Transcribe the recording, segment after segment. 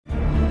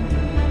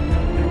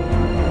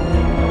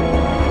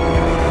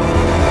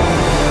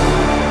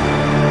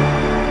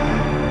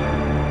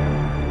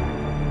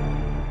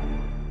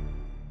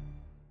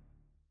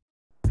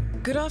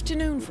Good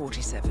afternoon,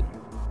 47.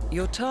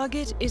 Your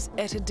target is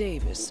Etta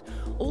Davis,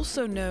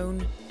 also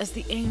known as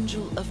the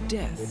Angel of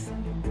Death.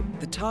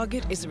 The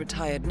target is a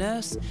retired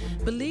nurse,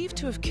 believed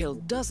to have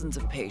killed dozens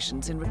of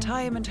patients in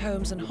retirement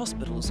homes and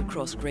hospitals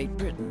across Great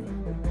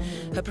Britain.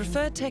 Her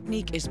preferred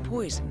technique is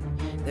poison,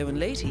 though in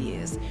later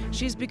years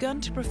she has begun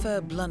to prefer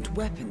blunt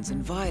weapons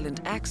in violent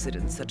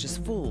accidents such as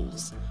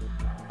falls.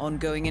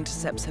 Ongoing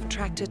intercepts have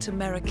tracked her to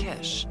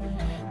Marrakesh.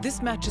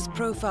 This matches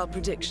profile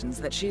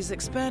predictions that she is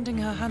expanding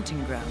her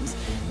hunting grounds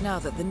now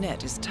that the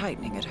net is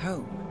tightening at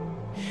home.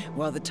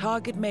 While the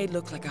target may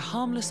look like a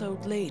harmless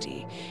old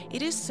lady,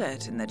 it is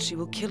certain that she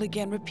will kill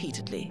again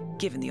repeatedly,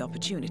 given the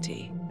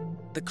opportunity.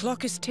 The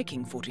clock is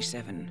ticking,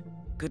 47.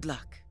 Good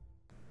luck.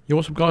 Yo,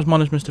 what's up guys, my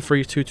name is Mr.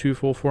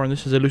 Freeze2244 and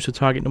this is Elusive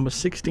target number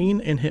 16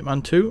 in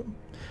Hitman 2.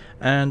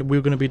 And we're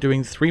going to be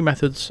doing 3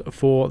 methods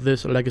for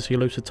this legacy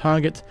elusive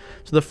target.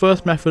 So the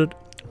first method,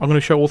 I'm going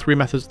to show all 3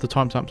 methods, the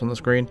timestamps on the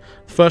screen.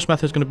 The first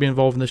method is going to be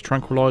involving this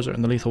tranquiliser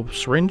and the lethal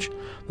syringe.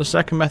 The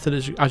second method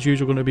is, as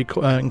usual, going to be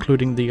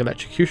including the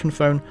electrocution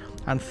phone.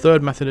 And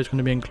third method is going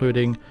to be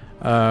including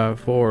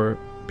for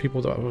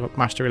people that are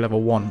mastery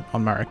level 1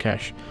 on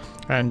Marrakesh.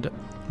 And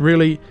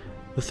really,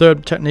 the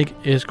third technique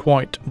is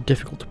quite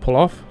difficult to pull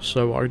off,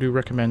 so I do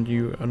recommend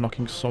you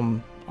unlocking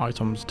some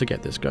items to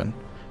get this gun.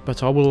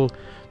 But I will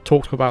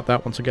talk about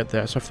that once I get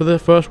there. So for the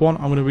first one,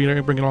 I'm going to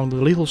be bringing along the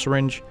lethal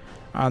syringe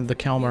and the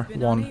Calmer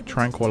 1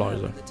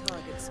 tranquilizer.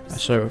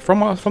 So from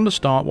the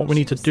start, what we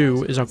need to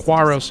do is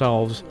acquire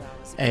ourselves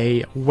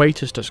a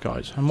waiter's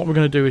disguise. And what we're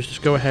going to do is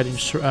just go ahead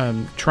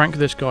and trank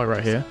this guy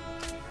right here.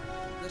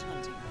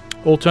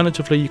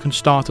 Alternatively, you can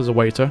start as a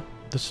waiter.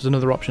 This is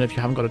another option if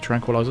you haven't got a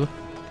tranquilizer.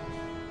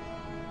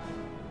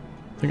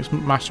 I think it's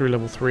mastery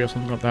level 3 or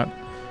something like that.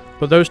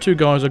 But those two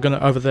guys are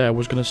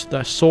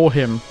gonna saw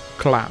him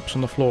collapse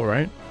on the floor,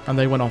 right? And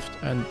they went off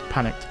and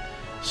panicked.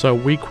 So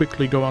we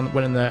quickly went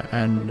in there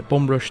and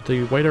bum rushed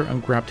the waiter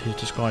and grabbed his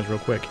disguise real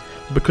quick.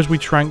 Because we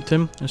tranked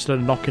him instead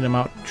of knocking him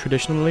out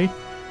traditionally,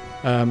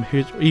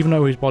 even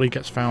though his body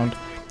gets found,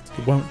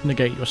 it won't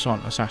negate your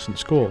silent assassin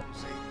score.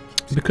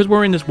 Because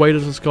we're in this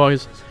waiter's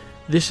disguise,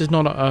 this is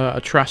not a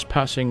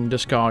trespassing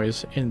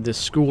disguise in this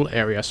school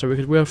area, so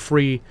we're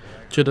free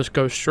to just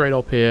go straight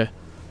up here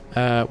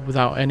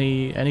without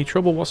any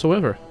trouble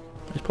whatsoever.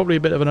 It's probably a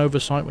bit of an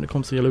oversight when it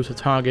comes to the elusive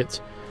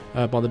target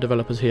by the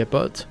developers here,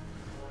 but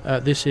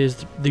this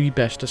is the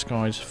best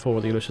disguise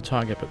for the elusive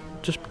target. But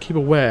just keep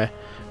aware,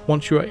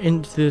 once you are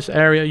into this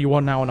area, you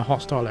are now in a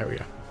hostile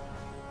area.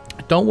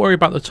 Don't worry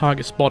about the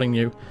target spotting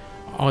you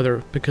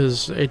either,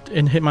 because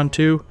in Hitman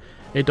 2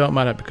 it don't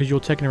matter, because you're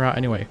taking her out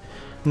anyway.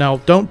 Now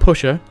don't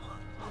push her,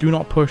 do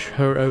not push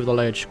her over the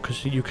ledge,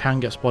 because you can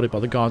get spotted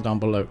by the guard down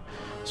below.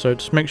 So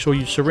just make sure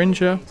you syringe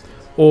her,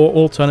 or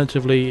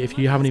alternatively, if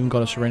you haven't even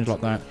got a syringe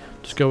like that,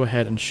 just go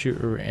ahead and shoot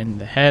her in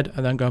the head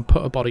and then go and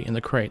put her body in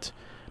the crate.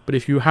 But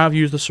if you have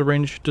used the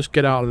syringe, just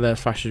get out of there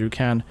as fast as you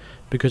can,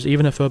 because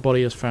even if her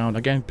body is found,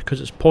 again, because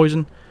it's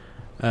poison,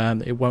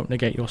 it won't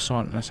negate your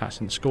silent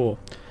assassin score.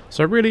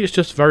 So really it's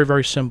just very,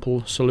 very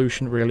simple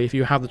solution really. If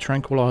you have the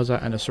tranquilizer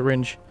and a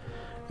syringe,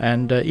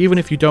 and even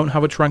if you don't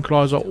have a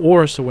tranquilizer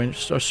or a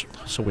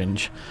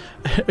syringe,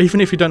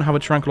 even if you don't have a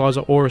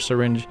tranquilizer or a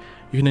syringe,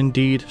 you can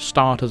indeed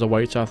start as a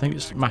waiter. I think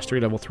it's mastery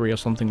level 3 or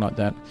something like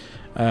that,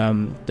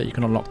 that you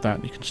can unlock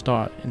that. You can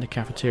start in the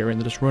cafeteria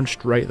and just run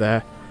straight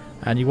there,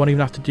 and you won't even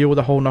have to deal with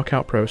the whole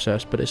knockout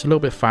process, but it's a little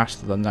bit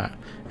faster than that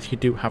if you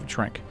do have a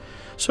trank.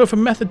 So for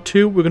method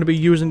 2, we're going to be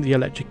using the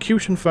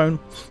electrocution phone.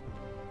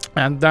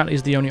 And that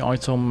is the only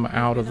item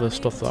out of the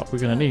stuff that we're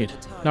going to need.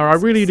 Now I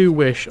really do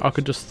wish I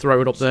could just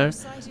throw it up there,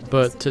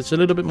 but it's a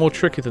little bit more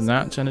tricky than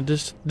that, and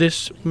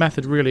this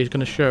method really is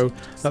going to show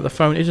that the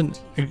phone isn't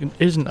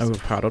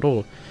overpowered at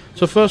all.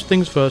 So first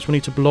things first, we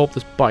need to blow up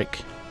this bike.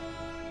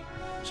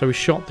 So we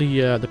shot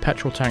the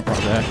petrol tank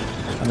right there,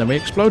 and then we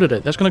exploded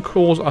it. That's going to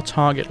cause our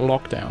target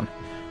lockdown,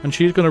 and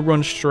she's going to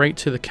run straight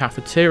to the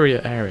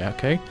cafeteria area,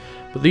 okay?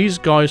 But these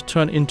guys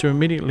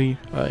immediately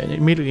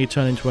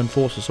turn into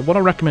enforcers. So what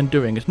I recommend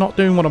doing is not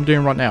doing what I'm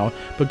doing right now,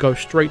 but go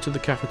straight to the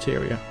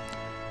cafeteria,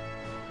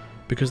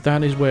 because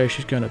that is where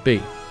she's going to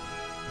be.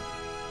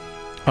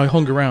 I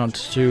hung around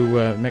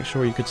to make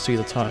sure you could see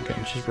the target,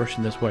 and she's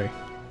rushing this way.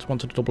 Just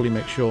wanted to doubly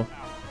make sure.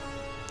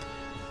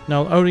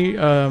 Now only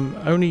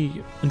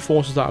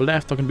enforcers that are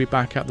left are going to be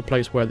back at the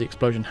place where the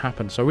explosion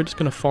happened. So we're just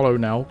going to follow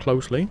now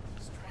closely.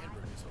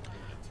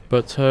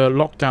 But her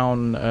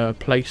lockdown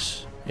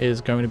place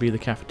is going to be the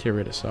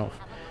cafeteria itself.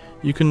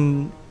 You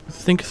can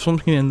think of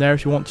something in there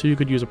if you want to. You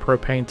could use a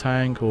propane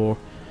tank or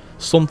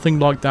something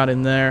like that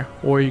in there,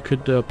 or you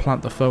could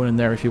plant the phone in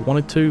there if you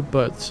wanted to,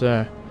 but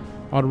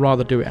I'd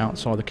rather do it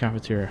outside the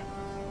cafeteria.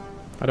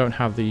 I don't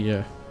have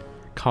the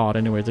card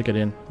anyway to get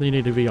in. You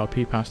need a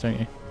VIP pass, don't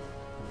you?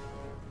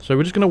 So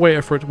we're just going to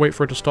wait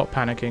for it to stop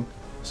panicking.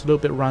 It's a little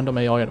bit random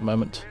AI at the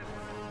moment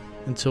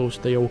until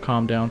they all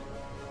calm down.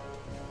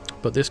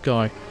 But this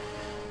guy,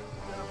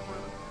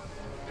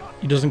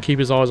 he doesn't keep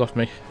his eyes off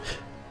me.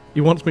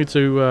 He wants me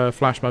to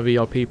flash my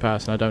VIP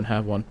pass and I don't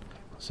have one.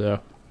 So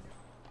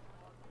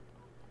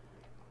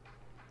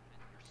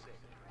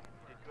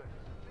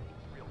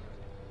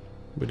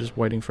just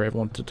waiting for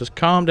everyone to just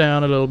calm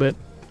down a little bit.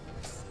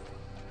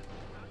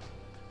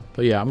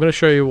 But yeah, I'm going to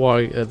show you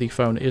why the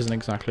phone isn't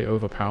exactly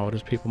overpowered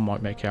as people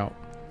might make out.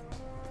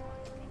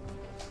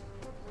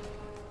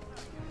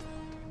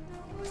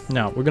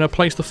 Now, we're going to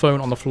place the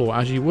phone on the floor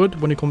as you would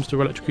when it comes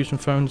to electrocution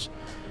phones.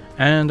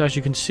 And as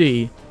you can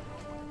see,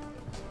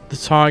 the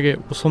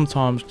target will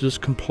sometimes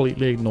just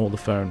completely ignore the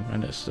phone.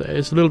 And it's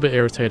a little bit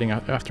irritating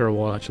after a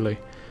while, actually.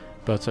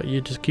 But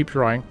you just keep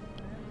trying.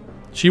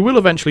 She will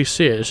eventually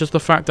see it. It's just the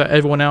fact that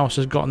everyone else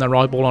has gotten their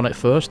eyeball on it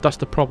first. That's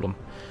the problem.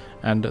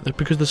 And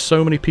because there's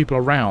so many people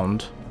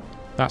around,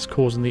 that's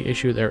causing the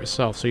issue there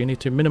itself. So you need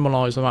to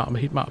minimize the amount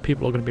of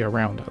people are going to be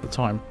around at the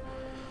time.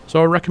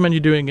 So I recommend you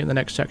doing it in the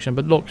next section.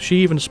 But look, she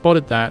even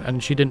spotted that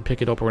and she didn't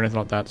pick it up or anything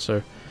like that.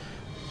 So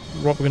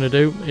what we're going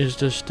to do is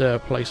just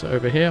place it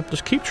over here.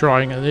 Just keep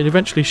trying and then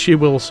eventually she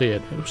will see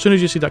it. As soon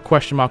as you see that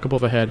question mark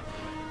above her head,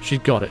 she's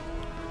got it.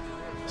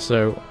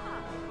 So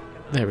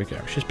there we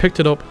go. She's picked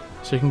it up.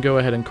 So you can go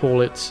ahead and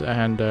call it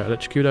and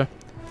electrocute her.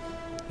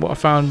 What I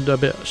found a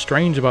bit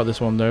strange about this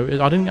one though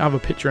is I didn't have a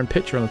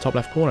picture-in-picture on the top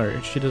left corner.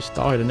 She just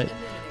died and it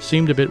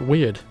seemed a bit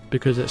weird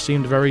because it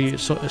seemed very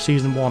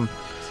season 1.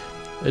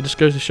 It just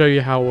goes to show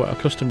you how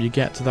accustomed you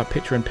get to that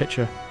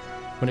picture-in-picture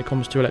when it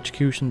comes to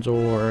electrocutions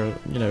or,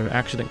 you know,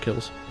 accident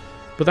kills.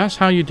 But that's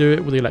how you do it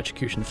with the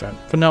electrocution phone.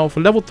 For now,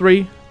 for level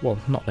 3, well,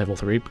 not level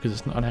 3 because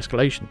it's not an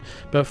escalation,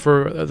 but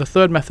for the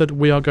third method,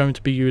 we are going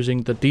to be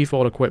using the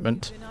default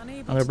equipment.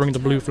 I'm going to bring the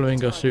blue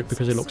flamingo suit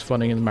because it looks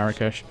funny in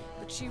Marrakesh.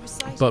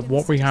 But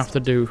what we have to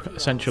do,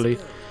 essentially,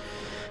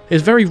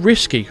 is very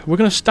risky. We're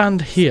going to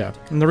stand here.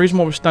 And the reason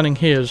why we're standing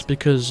here is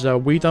because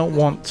we don't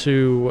want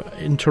to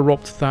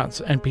interrupt that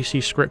NPC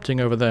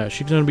scripting over there.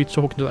 She's going to be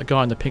talking to that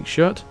guy in the pink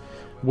shirt,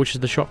 which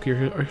is the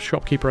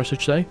shopkeeper, I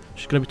should say.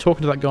 She's going to be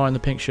talking to that guy in the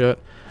pink shirt,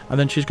 and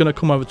then she's going to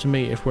come over to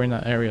me if we're in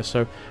that area.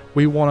 So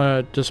we want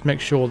to just make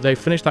sure they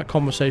finish that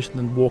conversation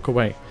and walk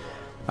away.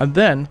 And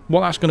then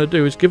what that's going to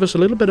do is give us a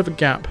little bit of a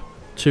gap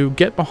to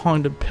get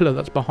behind a pillar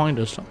that's behind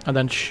us and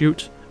then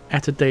shoot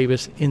Etta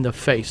Davis in the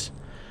face.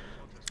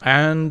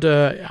 And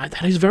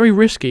that is very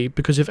risky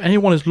because if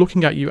anyone is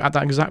looking at you at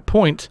that exact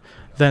point,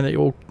 then it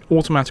will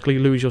automatically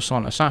lose your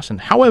silent assassin.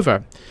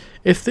 However,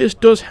 if this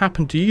does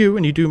happen to you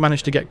and you do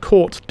manage to get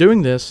caught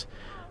doing this,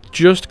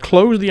 just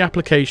close the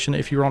application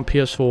if you're on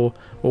PS4,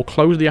 or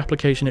close the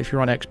application if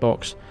you're on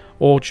Xbox,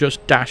 or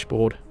just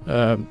dashboard.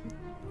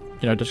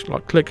 You know, just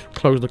like click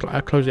close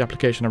the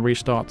application and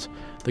restart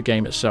the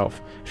game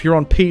itself. If you're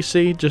on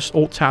PC, just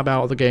Alt Tab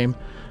out of the game,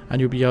 and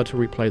you'll be able to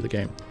replay the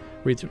game,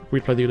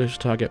 replay the elusive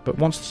target. But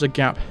once there's a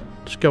gap,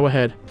 just go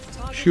ahead,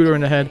 shoot her in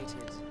the head,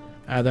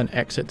 and then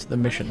exit the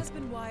mission.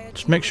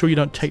 Just make sure you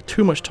don't take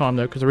too much time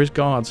though, because there is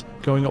guards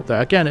going up there.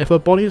 Again, if a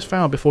body is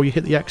found before you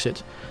hit the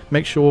exit,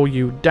 make sure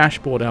you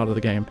dashboard out of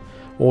the game,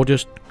 or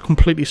just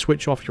completely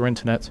switch off your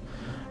internet,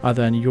 and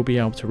then you'll be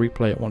able to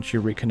replay it once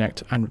you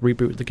reconnect and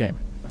reboot the game.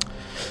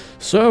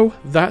 So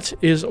that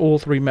is all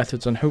 3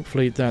 methods, and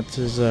hopefully that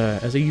is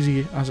as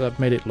easy as I've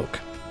made it look,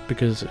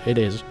 because it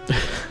is.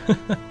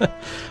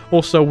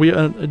 Also, we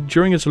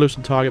during this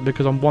elusive target,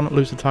 because I'm one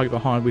elusive target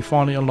behind, we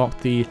finally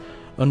unlocked the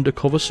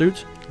undercover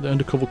suit, the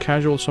undercover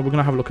casual. So we're going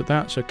to have a look at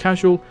that. So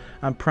casual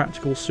and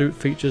practical suit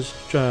features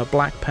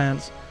black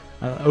pants,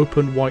 an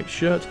open white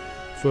shirt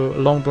for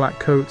long black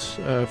coats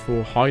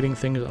for hiding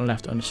things and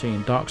left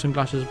unseen, dark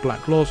sunglasses,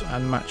 black gloves,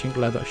 and matching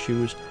leather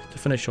shoes to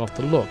finish off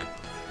the look.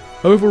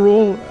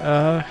 Overall,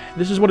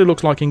 this is what it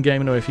looks like in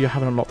game. If you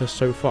haven't unlocked this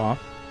so far,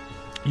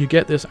 you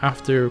get this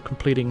after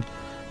completing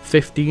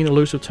 15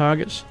 elusive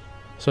targets.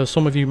 So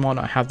some of you might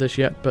not have this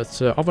yet,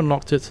 but I've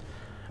unlocked it,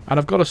 and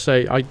I've got to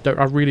say I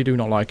really do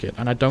not like it,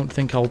 and I don't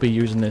think I'll be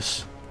using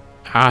this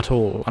at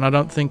all, and I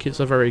don't think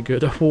it's a very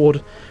good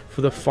award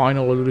for the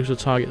final elusive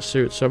target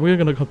suit. So we're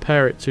going to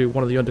compare it to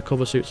one of the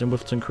undercover suits in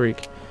Wilton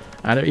Creek,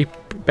 and it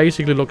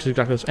basically looks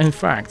exactly the same. In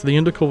fact, the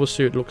undercover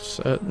suit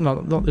looks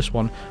not this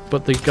one,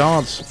 but the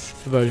guards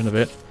version of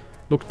it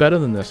looks better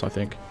than this, I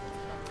think.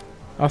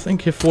 I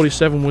think if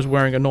 47 was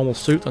wearing a normal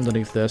suit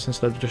underneath this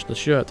instead of just the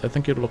shirt, I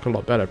think it would look a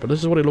lot better. But this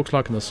is what it looks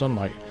like in the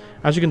sunlight.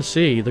 As you can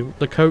see,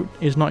 the coat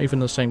is not even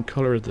the same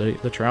color as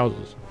the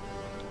trousers,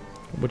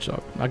 which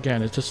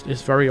again,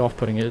 it's very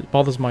off-putting. It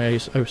bothers my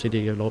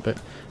OCD a little bit.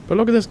 But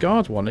look at this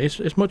guards one;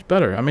 it's much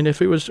better. I mean,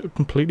 if it was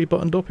completely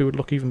buttoned up, it would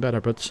look even better.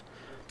 But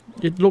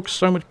it looks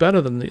so much better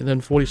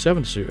than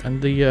 47 suit.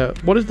 And the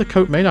what is the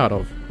coat made out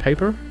of?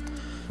 Paper,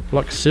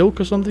 like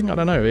silk or something? I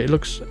don't know. It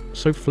looks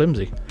so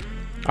flimsy.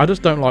 I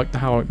just don't like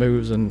how it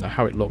moves and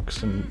how it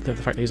looks, and the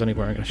fact that he's only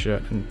wearing a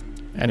shirt. And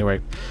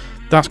anyway,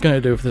 that's going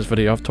to do it for this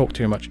video. I've talked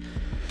too much.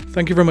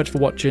 Thank you very much for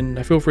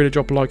watching. Feel free to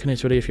drop a like on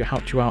this video if it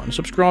helped you out, and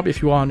subscribe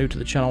if you are new to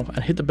the channel,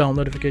 and hit the bell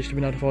notification to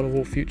be notified of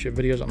all future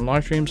videos and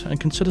live streams. And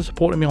consider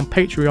supporting me on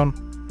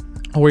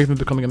Patreon, or even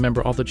becoming a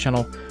member of the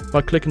channel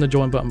by clicking the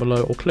join button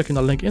below, or clicking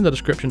the link in the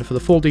description for the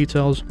full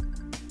details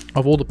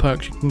of all the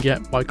perks you can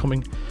get by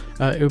coming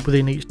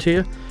within each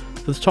tier.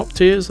 For the top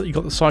tiers, you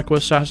got the Psycho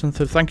Assassin,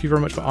 so thank you very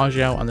much for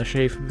Argiel and the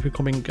Shave for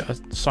becoming a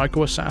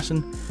Psycho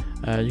Assassin.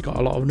 You got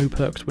a lot of new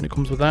perks when it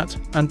comes with that.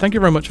 And thank you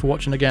very much for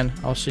watching again.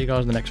 I'll see you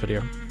guys in the next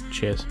video.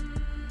 Cheers.